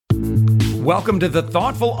Welcome to the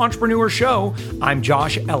Thoughtful Entrepreneur Show. I'm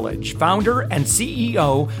Josh Elledge, founder and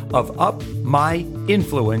CEO of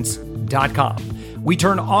UpMyInfluence.com. We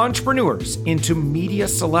turn entrepreneurs into media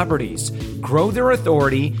celebrities, grow their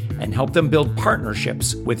authority, and help them build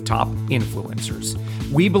partnerships with top influencers.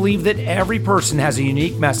 We believe that every person has a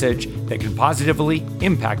unique message that can positively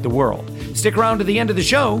impact the world. Stick around to the end of the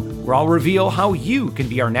show, where I'll reveal how you can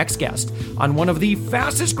be our next guest on one of the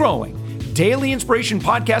fastest growing daily inspiration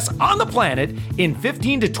podcasts on the planet in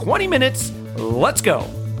 15 to 20 minutes. Let's go.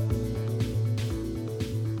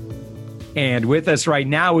 And with us right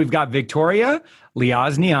now, we've got Victoria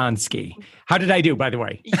Lioznyansky. How did I do, by the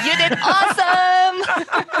way? You did awesome.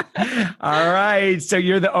 All right. So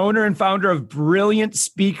you're the owner and founder of Brilliant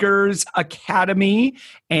Speakers Academy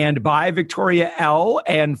and ByVictoriaL's.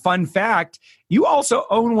 And fun fact, you also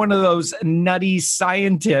own one of those nutty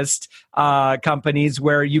scientist companies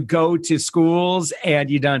where you go to schools and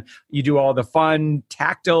you do all the fun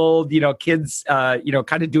tactile, kids,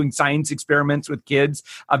 kind of doing science experiments with kids.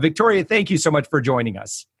 Victoria, thank you so much for joining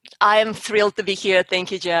us. I am thrilled to be here.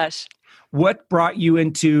 Thank you, Josh. What brought you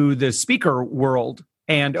into the speaker world?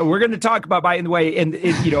 And we're going to talk about, by the way, in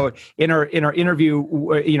our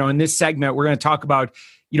interview, in this segment, we're going to talk about,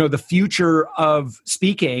 the future of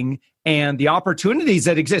speaking and the opportunities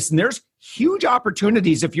that exist. And there's huge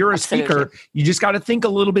opportunities. If you're a speaker, you just got to think a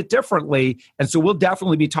little bit differently. And so we'll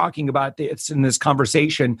definitely be talking about this in this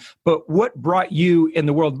conversation. But what brought you in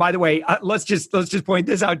the world? By the way, let's just point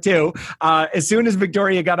this out too. As soon as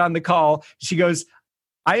Victoria got on the call, she goes,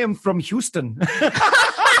 "I am from Houston."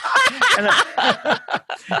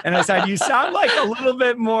 And I said, "You sound like a little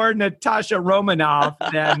bit more Natasha Romanoff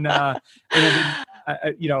than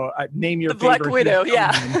name your the Black favorite Widow."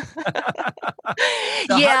 Yeah.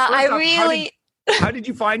 So yeah, how did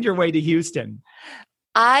you find your way to Houston?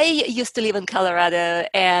 I used to live in Colorado,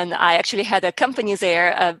 and I actually had a company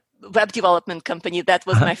there, a web development company. That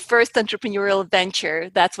was my first entrepreneurial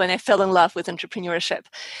venture. That's when I fell in love with entrepreneurship.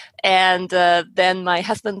 And then my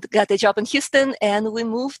husband got a job in Houston, and we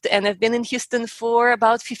moved. And I've been in Houston for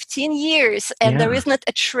about 15 years. And there is not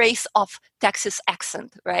a trace of Texas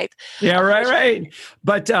accent, right? Yeah, right.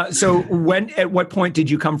 But so at what point did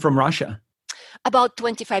you come from Russia? About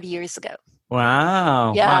 25 years ago.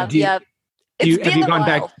 Wow. Yeah, Have you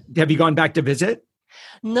gone back to visit?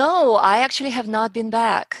 No, I actually have not been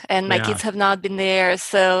back, and my kids have not been there.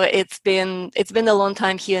 So it's been a long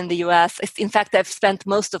time here in the U.S. In fact, I've spent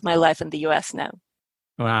most of my life in the U.S. now.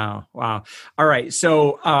 Wow. All right.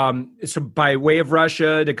 So by way of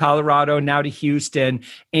Russia to Colorado, now to Houston.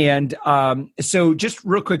 And so just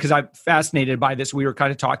real quick, because I'm fascinated by this, we were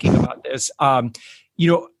kind of talking about this.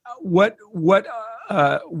 What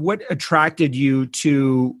attracted you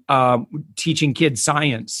to teaching kids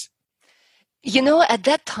science? At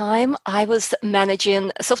that time, I was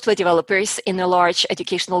managing software developers in a large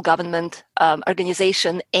educational government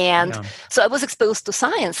organization. And so I was exposed to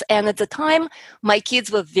science. And at the time, my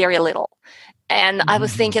kids were very little. And I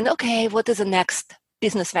was thinking, okay, what is the next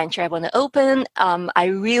business venture I want to open? I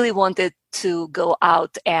really wanted to go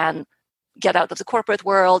out and get out of the corporate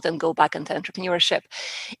world and go back into entrepreneurship.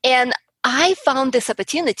 And I found this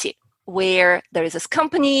opportunity where there is this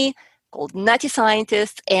company called Nutty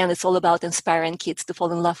Scientists, and it's all about inspiring kids to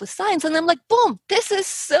fall in love with science. And I'm like, boom, this is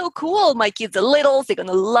so cool. My kids are little. They're going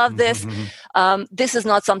to love this. This is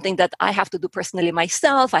not something that I have to do personally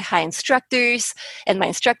myself. I hire instructors, and my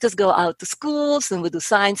instructors go out to schools, and we do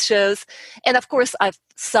science shows. And of course, I've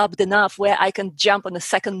subbed enough where I can jump on a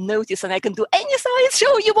second notice, and I can do any science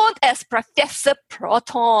show you want as Professor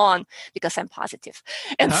Proton, because I'm positive.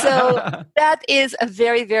 And so that is a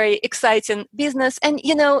very, very exciting business. And,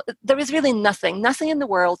 there is really nothing in the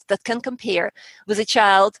world that can compare with a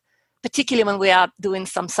child, particularly when we are doing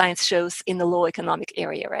some science shows in the low economic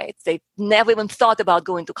area, right? They never even thought about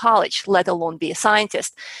going to college, let alone be a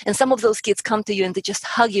scientist. And some of those kids come to you and they just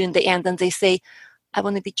hug you in the end and they say, I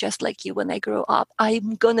want to be just like you when I grow up.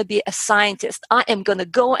 I'm going to be a scientist. I am going to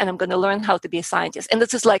go and I'm going to learn how to be a scientist. And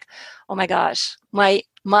this is like, oh my gosh,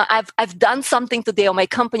 I've done something today, or my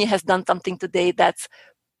company has done something today that's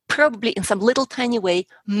probably in some little tiny way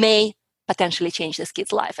may potentially change this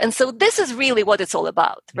kid's life. And so this is really what it's all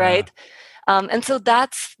about, right? And so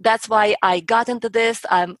that's why I got into this.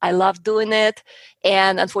 I love doing it.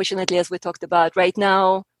 And unfortunately, as we talked about right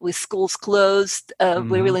now, with schools closed,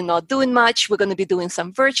 we're really not doing much. We're going to be doing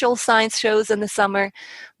some virtual science shows in the summer.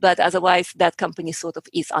 But otherwise, that company sort of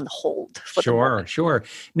is on hold for the moment. Sure.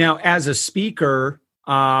 Now, as a speaker,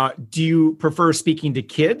 do you prefer speaking to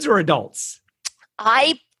kids or adults?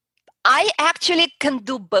 I actually can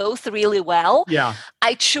do both really well. Yeah.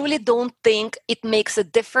 I truly don't think it makes a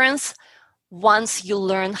difference once you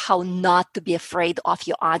learn how not to be afraid of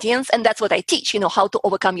your audience, and that's what I teach, how to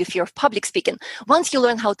overcome your fear of public speaking. Once you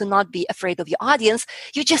learn how to not be afraid of your audience,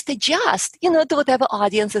 you just adjust, to whatever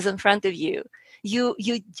audience is in front of you. You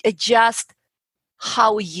adjust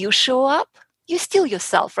how you show up. You're still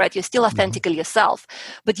yourself, right? You're still authentically yourself,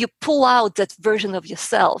 but you pull out that version of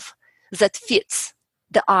yourself that fits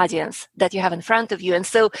the audience that you have in front of you. And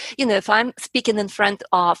so, if I'm speaking in front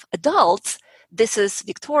of adults, this is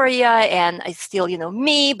Victoria, and I still,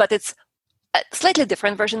 me, but it's a slightly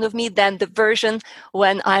different version of me than the version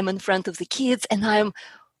when I'm in front of the kids and I'm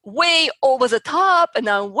way over the top and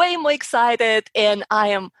I'm way more excited and I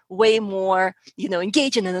am way more,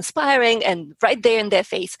 engaging and inspiring and right there in their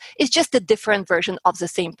face. It's just a different version of the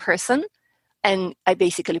same person. And I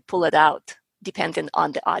basically pull it out depending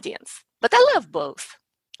on the audience. But I love both.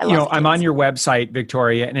 I'm on your website,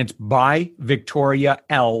 Victoria, and it's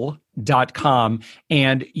ByVictoriaL.com,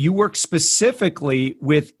 and you work specifically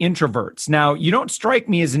with introverts. Now, you don't strike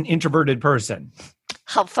me as an introverted person.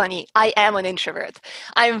 How funny. I am an introvert.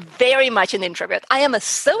 I'm very much an introvert. I am a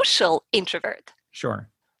social introvert. Sure.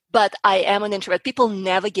 But I am an introvert. People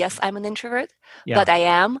never guess I'm an introvert, but I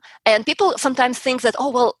am. And people sometimes think that,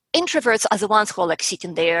 introverts are the ones who are like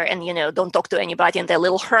sitting there and, don't talk to anybody and they're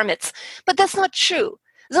little hermits. But that's not true.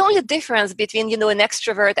 The only difference between, an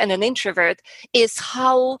extrovert and an introvert is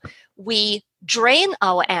how we drain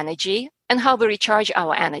our energy and how we recharge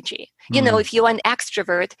our energy. If you're an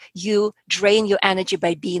extrovert, you drain your energy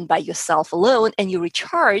by being by yourself alone, and you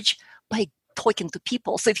recharge by talking to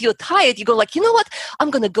people. So if you're tired, you go like, you know what? I'm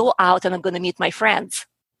going to go out and I'm going to meet my friends.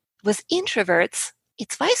 With introverts,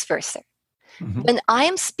 it's vice versa. Mm-hmm. When I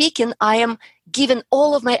am speaking, I am giving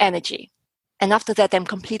all of my energy. And after that, I'm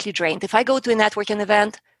completely drained. If I go to a networking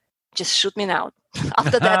event, just shoot me out.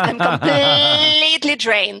 After that, I'm completely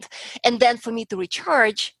drained. And then for me to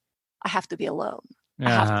recharge, I have to be alone.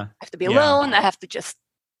 I have to be alone. I have to just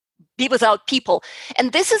be without people.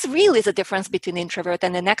 And this is really the difference between an introvert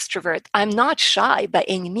and an extrovert. I'm not shy by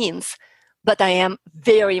any means, but I am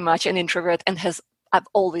very much an introvert and I've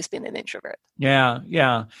always been an introvert.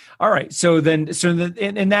 Yeah. All right. So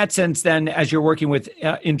in that sense, then, as you're working with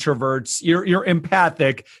introverts, you're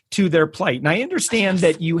empathic to their plight. And I understand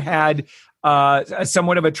that you had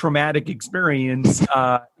somewhat of a traumatic experience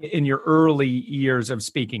in your early years of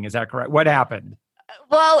speaking. Is that correct? What happened?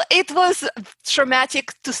 Well, it was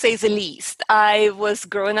traumatic to say the least. I was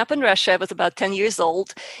growing up in Russia. I was about 10 years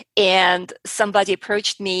old, and somebody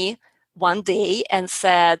approached me one day and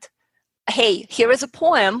said, hey, here is a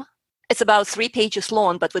poem. It's about 3 pages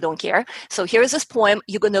long, but we don't care. So here is this poem.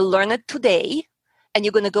 You're going to learn it today, and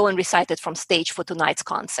you're going to go and recite it from stage for tonight's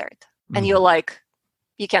concert. Mm-hmm. And you're like,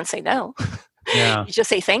 you can't say no. Yeah. You just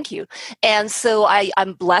say thank you. And so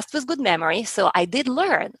I'm blessed with good memory. So I did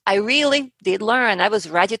learn. I really did learn. I was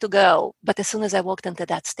ready to go. But as soon as I walked into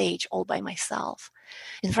that stage all by myself,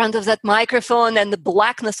 in front of that microphone and the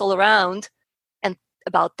blackness all around, and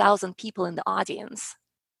about 1,000 people in the audience,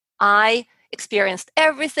 I experienced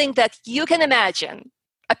everything that you can imagine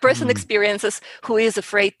a person experiences who is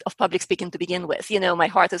afraid of public speaking to begin with. My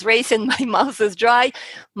heart is racing, my mouth is dry,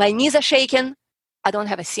 my knees are shaking. I don't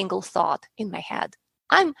have a single thought in my head.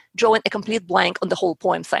 I'm drawing a complete blank on the whole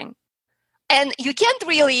poem thing. And you can't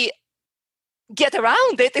really get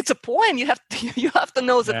around it. It's a poem. You have to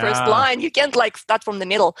know the first line. You can't start from the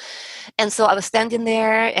middle. And so I was standing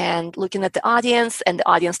there and looking at the audience, and the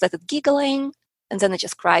audience started giggling. And then I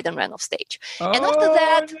just cried and ran off stage. And after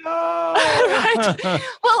that, right?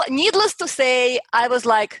 Well, needless to say, I was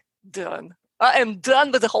done. I am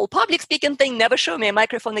done with the whole public speaking thing. Never show me a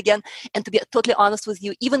microphone again. And to be totally honest with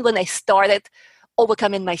you, even when I started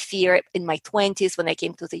overcoming my fear in my 20s, when I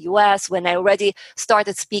came to the US, when I already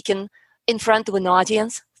started speaking in front of an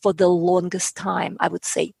audience, for the longest time, I would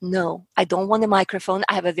say, no, I don't want a microphone.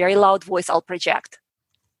 I have a very loud voice. I'll project.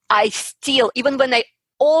 I still, even when I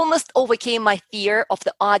almost overcame my fear of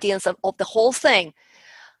the audience and of the whole thing,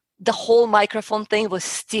 the whole microphone thing was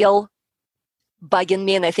still bugging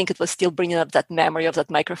me, and I think it was still bringing up that memory of that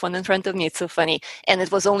microphone in front of me. It's so funny. And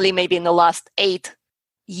it was only maybe in the last 8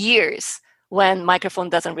 years when microphone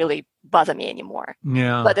doesn't really bother me anymore.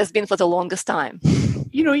 Yeah. But it's been for the longest time.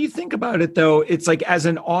 You think about it, though, it's as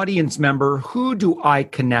an audience member, who do I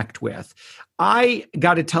connect with? I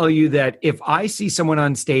got to tell you that if I see someone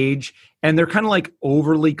on stage and they're kind of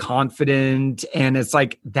overly confident, and it's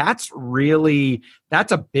that's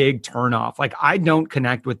a big turnoff. I don't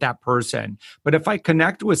connect with that person. But if I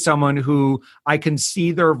connect with someone who I can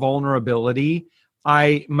see their vulnerability,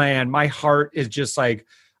 my heart is just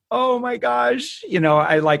oh my gosh,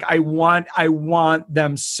 I want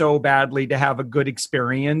them so badly to have a good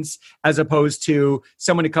experience, as opposed to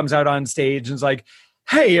someone who comes out on stage and is like,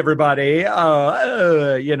 hey everybody,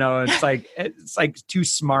 it's like too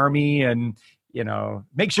smarmy, and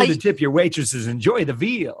make sure to tip your waitresses, enjoy the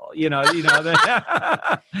veal,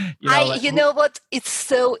 what?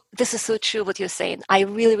 This is so true what you're saying. I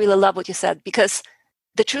really, really love what you said, because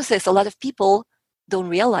the truth is a lot of people don't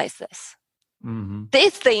realize this. Mm-hmm. They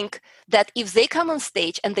think that if they come on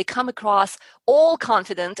stage and they come across all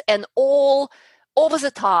confident and all over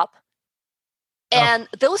the top, and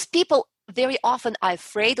those people very often are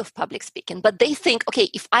afraid of public speaking, but they think, okay,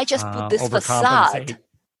 if I just put this facade,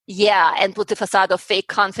 and put the facade of fake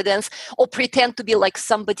confidence, or pretend to be like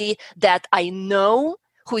somebody that I know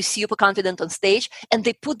who is super confident on stage, and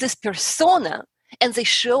they put this persona and they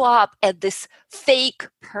show up as this fake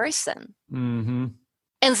person, mm-hmm.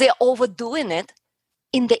 and they're overdoing it,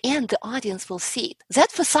 in the end, the audience will see it.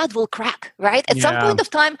 That facade will crack, right? At some point of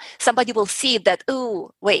time, somebody will see that,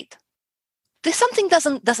 oh, wait, there's something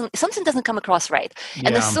doesn't come across right. Yeah.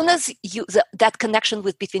 And as soon as that connection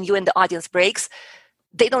between you and the audience breaks,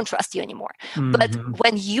 they don't trust you anymore. Mm-hmm. But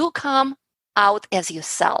when you come out as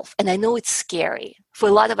yourself, and I know it's scary. For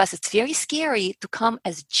a lot of us, it's very scary to come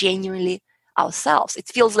as genuinely ourselves. It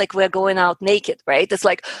feels like we're going out naked, right? It's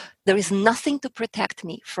like there is nothing to protect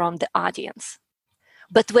me from the audience.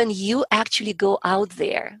 But when you actually go out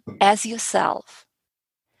there as yourself,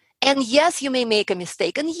 and yes, you may make a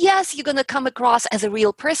mistake, and yes, you're going to come across as a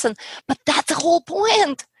real person, but that's the whole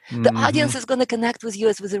point. Mm-hmm. The audience is going to connect with you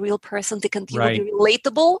as with a real person. They can be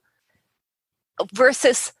relatable,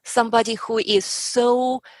 versus somebody who is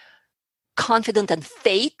so confident and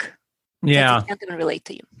fake that they can't even relate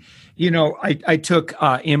to you. I took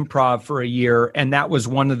improv for a year, and that was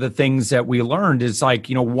one of the things that we learned is like,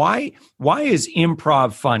 why is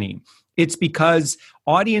improv funny? It's because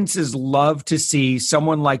audiences love to see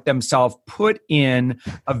someone like themselves put in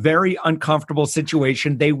a very uncomfortable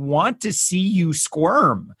situation. They want to see you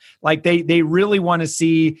squirm. Like they really want to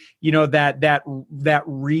see, that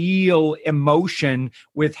real emotion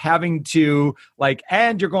with having to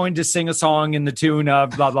and you're going to sing a song in the tune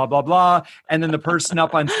of blah, blah, blah, blah. And then the person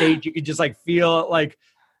up on stage, you could just feel it like,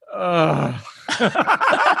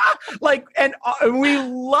 and we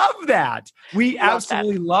love that. We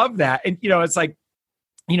absolutely love that. And, it's like,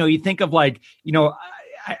 you think of I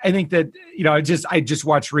think that, I just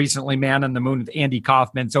watched recently Man on the Moon with Andy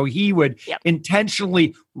Kaufman. So he would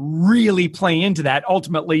intentionally really play into that,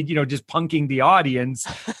 ultimately, just punking the audience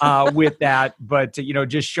with that. But,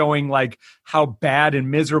 just showing how bad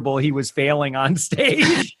and miserable he was failing on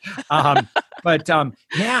stage. That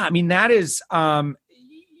is, and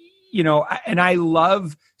I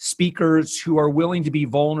love speakers who are willing to be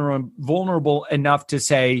vulnerable enough to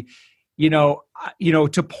say,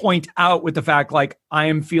 to point out with the fact, I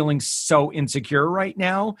am feeling so insecure right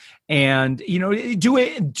now, and, do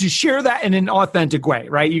it to share that in an authentic way,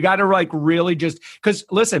 right? You got to really just, because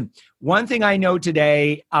listen, one thing I know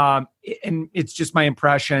today, and it's just my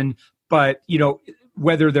impression, but,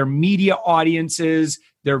 whether they're media audiences,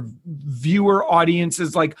 they're viewer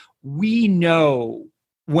audiences, we know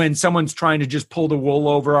when someone's trying to just pull the wool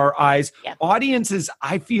over our eyes. Yeah. Audiences,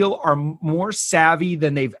 I feel, are more savvy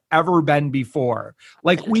than they've ever been before.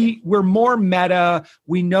 We're more meta.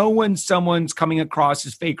 We know when someone's coming across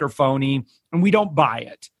as fake or phony, and we don't buy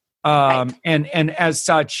it. Right. And as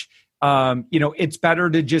such, it's better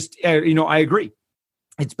to just, I agree.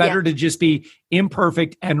 It's better to just be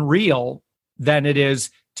imperfect and real than it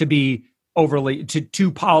is to be overly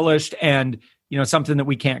too polished and, something that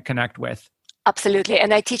we can't connect with. Absolutely.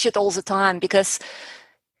 And I teach it all the time, because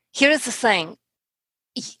here is the thing.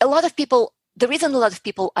 The reason a lot of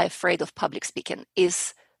people are afraid of public speaking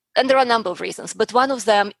is, and there are a number of reasons, but one of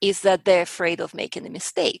them is that they're afraid of making a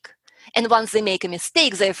mistake. And once they make a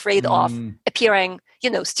mistake, they're afraid of appearing,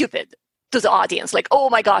 stupid to the audience.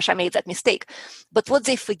 Oh my gosh, I made that mistake. But what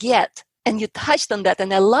they forget, and you touched on that,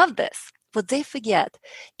 and I love this, what they forget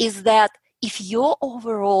is that if your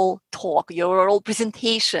overall talk, your overall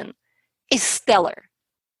presentation is stellar,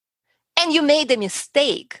 and you made a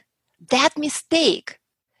mistake, that mistake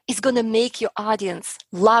is going to make your audience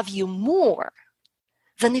love you more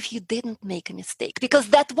than if you didn't make a mistake.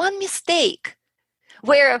 Because that one mistake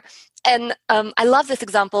where, and I love this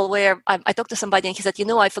example where I talked to somebody and he said,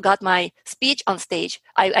 I forgot my speech on stage.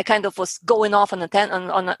 I kind of was going off on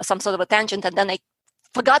some sort of a tangent, and then I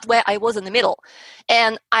forgot where I was in the middle.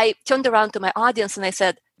 And I turned around to my audience and I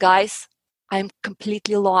said, guys, I'm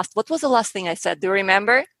completely lost. What was the last thing I said? Do you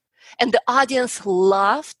remember? And the audience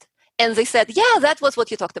laughed And they said, yeah, that was what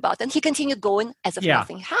you talked about. And he continued going as if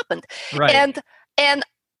nothing happened. Right. And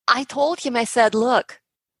I told him, I said, look,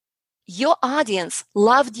 your audience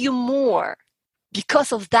loved you more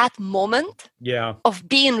because of that moment of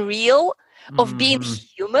being real, of being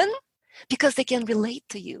human, because they can relate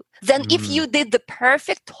to you, than if you did the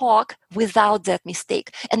perfect talk without that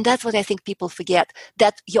mistake. And that's what I think people forget,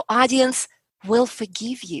 that your audience will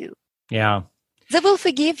forgive you. Yeah. They will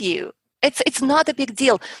forgive you. It's not a big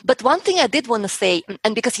deal. But one thing I did want to say,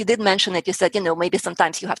 and because you did mention it, you said, maybe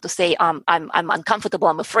sometimes you have to say, I'm uncomfortable,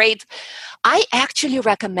 I'm afraid. I actually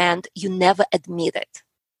recommend you never admit it.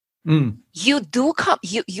 You do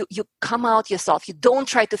you come out yourself. You don't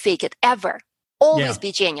try to fake it ever. Always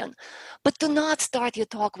be genuine. But do not start your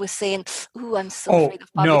talk with saying, ooh, I'm so afraid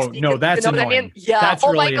of public speaking. No, that's annoying. What I mean? Yeah. That's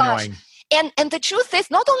really annoying. And the truth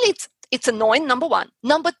is, not only it's annoying, number one.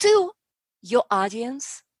 Number two, your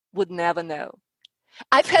audience would never know.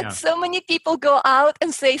 I've had so many people go out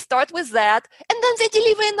and say, start with that, and then they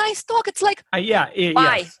deliver a nice talk. It's like, bye.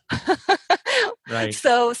 Yes. Right.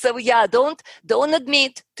 So yeah, don't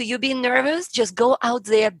admit to you being nervous. Just go out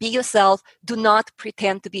there, be yourself. Do not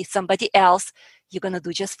pretend to be somebody else. You're gonna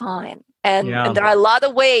do just fine. And there are a lot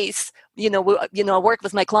of ways. I work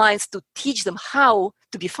with my clients to teach them how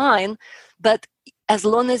to be fine. But as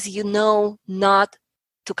long as you know not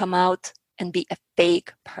to come out and be a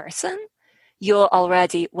fake person, you're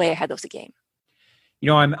already way ahead of the game.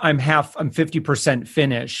 I'm 50%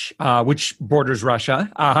 Finnish, which borders Russia.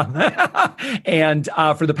 And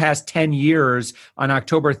for the past 10 years, on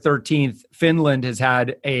October 13th, Finland has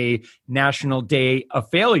had a National Day of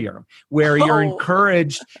Failure, where you're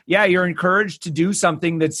encouraged to do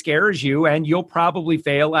something that scares you, and you'll probably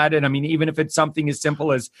fail at it. I mean, even if it's something as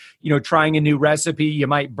simple as, trying a new recipe, you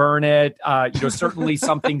might burn it, certainly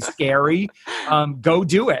something scary, go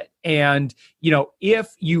do it. And, if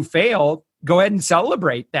you fail, go ahead and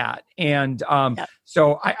celebrate that. And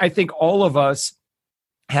so I think all of us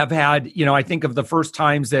have had, I think of the first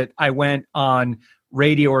times that I went on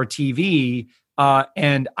radio or TV,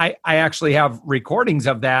 and I actually have recordings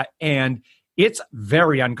of that, and it's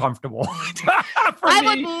very uncomfortable. I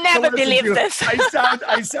would never believe this.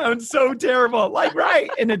 I sound so terrible.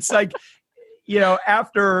 Right. And it's like, so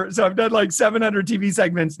I've done like 700 TV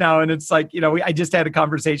segments now, and it's like, I just had a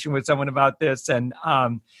conversation with someone about this, and,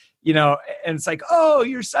 and it's like, oh,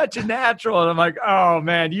 you're such a natural. And I'm like, oh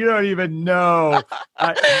man, you don't even know.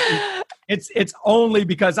 It's only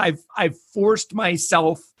because I've forced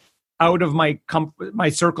myself out of my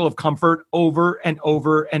circle of comfort over and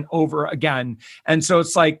over and over again. And so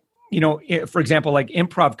it's like, for example, like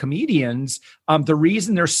improv comedians, the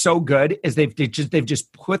reason they're so good is they've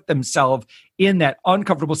just put themselves in that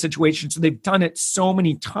uncomfortable situation. So they've done it so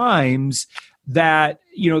many times that,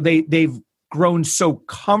 they've grown so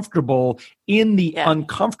comfortable in the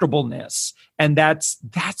uncomfortableness. And that's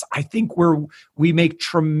I think where we make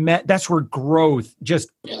that's where growth just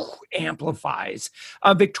amplifies.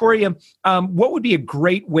 Victoria, what would be a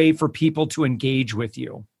great way for people to engage with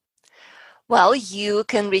you? Well, you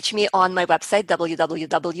can reach me on my website,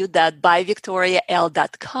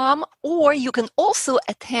 www.byvictorial.com, or you can also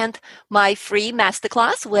attend my free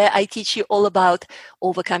masterclass where I teach you all about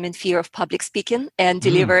overcoming fear of public speaking and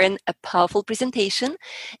delivering a powerful presentation.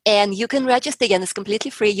 And you can register, again, it's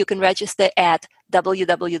completely free. You can register at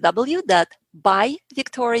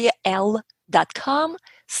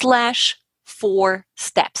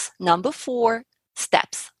www.byvictorial.com/4steps. Number 4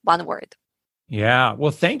 steps, one word. Yeah.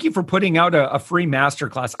 Well, thank you for putting out a free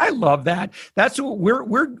masterclass. I love that. That's what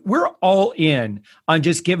we're all in on,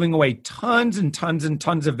 just giving away tons and tons and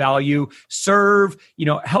tons of value, serve,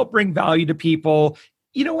 help bring value to people.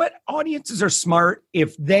 You know what? Audiences are smart.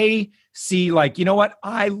 If they see like,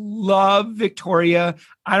 I love Victoria.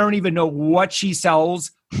 I don't even know what she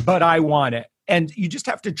sells, but I want it. And you just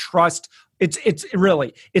have to trust.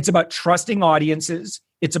 It's about trusting audiences.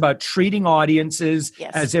 It's about treating audiences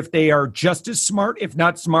as if they are just as smart, if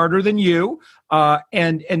not smarter than you.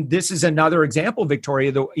 And this is another example,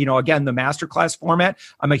 Victoria, again, the masterclass format,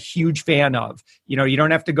 I'm a huge fan of. You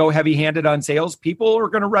don't have to go heavy-handed on sales. People are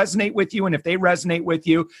going to resonate with you. And if they resonate with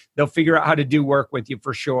you, they'll figure out how to do work with you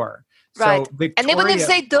for sure. Right. So, Victoria, and even if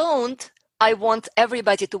they don't, I want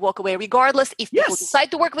everybody to walk away, regardless if people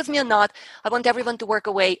decide to work with me or not. I want everyone to walk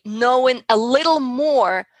away knowing a little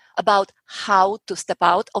more about how to step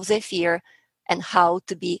out of their fear and how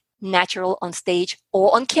to be natural on stage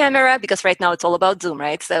or on camera, because right now it's all about Zoom,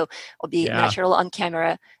 right? So, or be natural on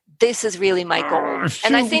camera, this is really my goal.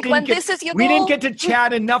 And I think when this is your goal... We didn't get to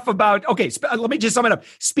chat enough about... Okay, let me just sum it up.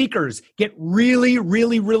 Speakers get really,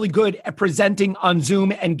 really, really good at presenting on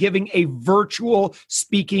Zoom and giving a virtual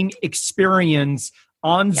speaking experience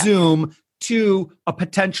on Zoom to a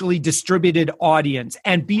potentially distributed audience.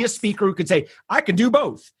 And be a speaker who could say, I can do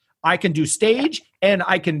both. I can do stage and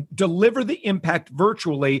I can deliver the impact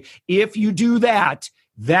virtually. If you do that,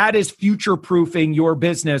 that is future-proofing your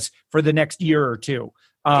business for the next year or two.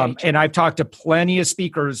 And I've talked to plenty of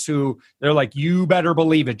speakers who they're like, you better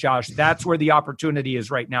believe it, Josh. That's where the opportunity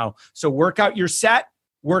is right now. So work out your set,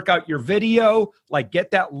 work out your video, like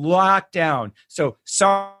get that locked down. So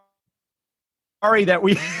sorry that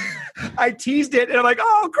I teased it and I'm like,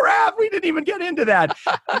 oh crap, we didn't even get into that.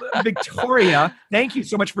 Victoria, thank you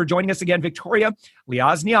so much for joining us again. Victoria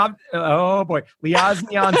Lioznyansky.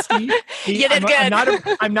 You did good.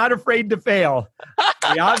 I'm not afraid to fail.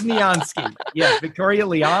 Lioznyansky. Yes, Victoria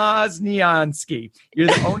Lioznyansky. You're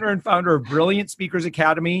the owner and founder of Brilliant Speakers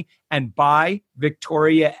Academy and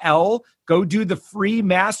ByVictoriaL. Go do the free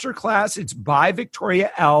masterclass. It's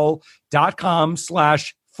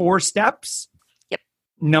byvictorial.com/4steps.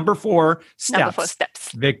 Number 4 steps. Number 4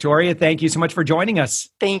 steps. Victoria, thank you so much for joining us.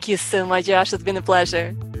 Thank you so much, Josh. It's been a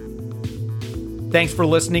pleasure. Thanks for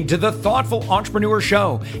listening to the Thoughtful Entrepreneur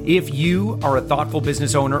Show. If you are a thoughtful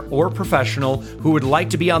business owner or professional who would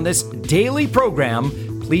like to be on this daily program,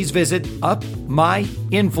 please visit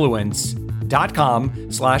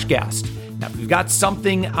upmyinfluence.com/guest. Now, if you've got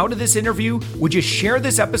something out of this interview, would you share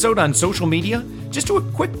this episode on social media? Just do a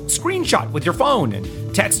quick screenshot with your phone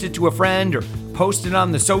and text it to a friend or post it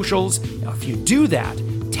on the socials. Now, if you do that,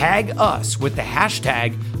 tag us with the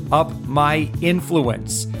hashtag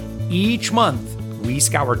UpMyInfluence. Each month, we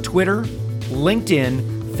scour Twitter, LinkedIn,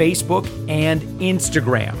 Facebook, and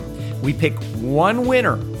Instagram. We pick one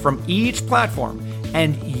winner from each platform,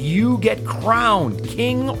 and you get crowned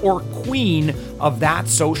king or queen of that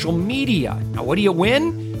social media. Now, what do you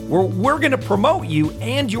win? We're going to promote you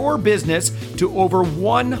and your business to over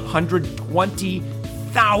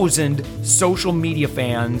 120,000 social media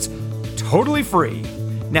fans, totally free.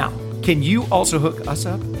 Now, can you also hook us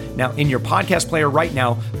up? Now, in your podcast player right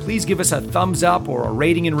now, please give us a thumbs up or a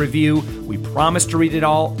rating and review. We promise to read it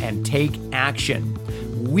all and take action.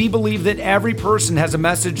 We believe that every person has a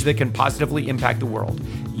message that can positively impact the world.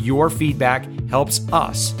 Your feedback helps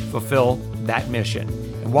us fulfill that mission.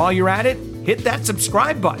 And while you're at it, hit that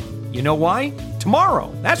subscribe button. You know why?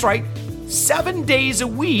 Tomorrow, that's right, 7 days a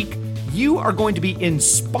week, you are going to be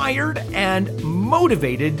inspired and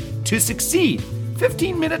motivated to succeed.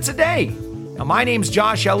 15 minutes a day. Now, my name's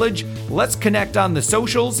Josh Elledge. Let's connect on the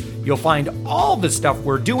socials. You'll find all the stuff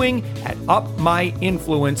we're doing at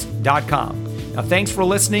upmyinfluence.com. Now, thanks for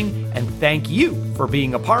listening, and thank you for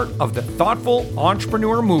being a part of the Thoughtful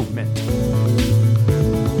Entrepreneur Movement.